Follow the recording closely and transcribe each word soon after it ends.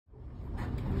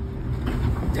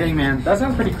Dang, man, that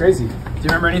sounds pretty crazy. Do you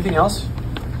remember anything else?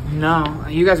 No,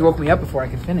 you guys woke me up before I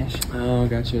could finish. Oh,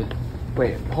 gotcha.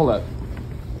 Wait, hold up.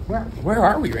 Where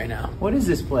are we right now? What is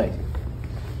this place?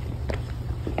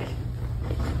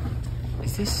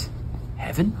 Is this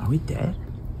heaven? Are we dead?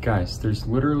 Guys, there's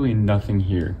literally nothing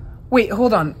here. Wait,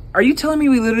 hold on. Are you telling me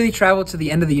we literally traveled to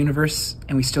the end of the universe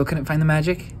and we still couldn't find the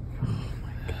magic?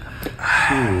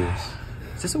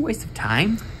 Is this a waste of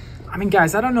time? I mean,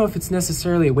 guys, I don't know if it's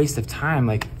necessarily a waste of time.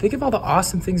 Like, think of all the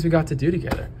awesome things we got to do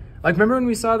together. Like, remember when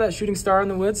we saw that shooting star in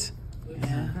the woods?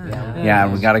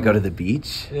 Yeah, we gotta go to the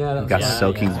beach. Yeah, We got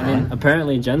soaking I mean, wet.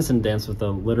 apparently Jensen danced with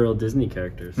the literal Disney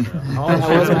characters. So.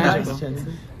 that was magic.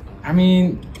 I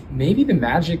mean, maybe the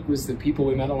magic was the people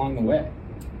we met along the way.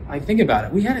 Like, think about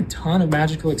it. We had a ton of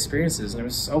magical experiences, and it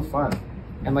was so fun.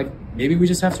 And, like, maybe we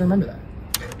just have to remember that.